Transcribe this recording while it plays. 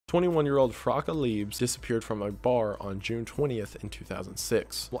21-year-old Frauke Liebs disappeared from a bar on June 20th in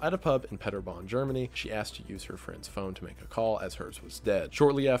 2006. While at a pub in Paderborn, Germany, she asked to use her friend's phone to make a call as hers was dead.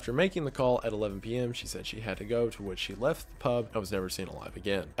 Shortly after making the call at 11 p.m., she said she had to go, to which she left the pub and was never seen alive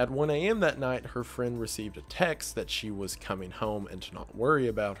again. At 1 a.m. that night, her friend received a text that she was coming home and to not worry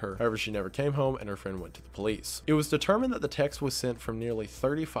about her. However, she never came home and her friend went to the police. It was determined that the text was sent from nearly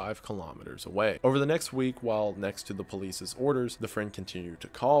 35 kilometers away. Over the next week, while next to the police's orders, the friend continued to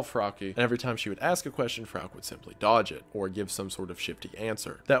call Frauke, and every time she would ask a question, Frauke would simply dodge it or give some sort of shifty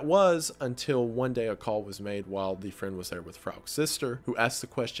answer. That was until one day a call was made while the friend was there with Frauke's sister, who asked the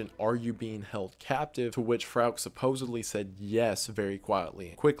question, "Are you being held captive?" to which Frauke supposedly said yes very quietly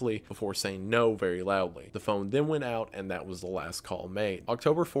and quickly before saying no very loudly. The phone then went out and that was the last call made.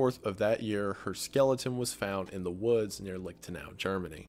 October 4th of that year, her skeleton was found in the woods near Lichtenau, Germany.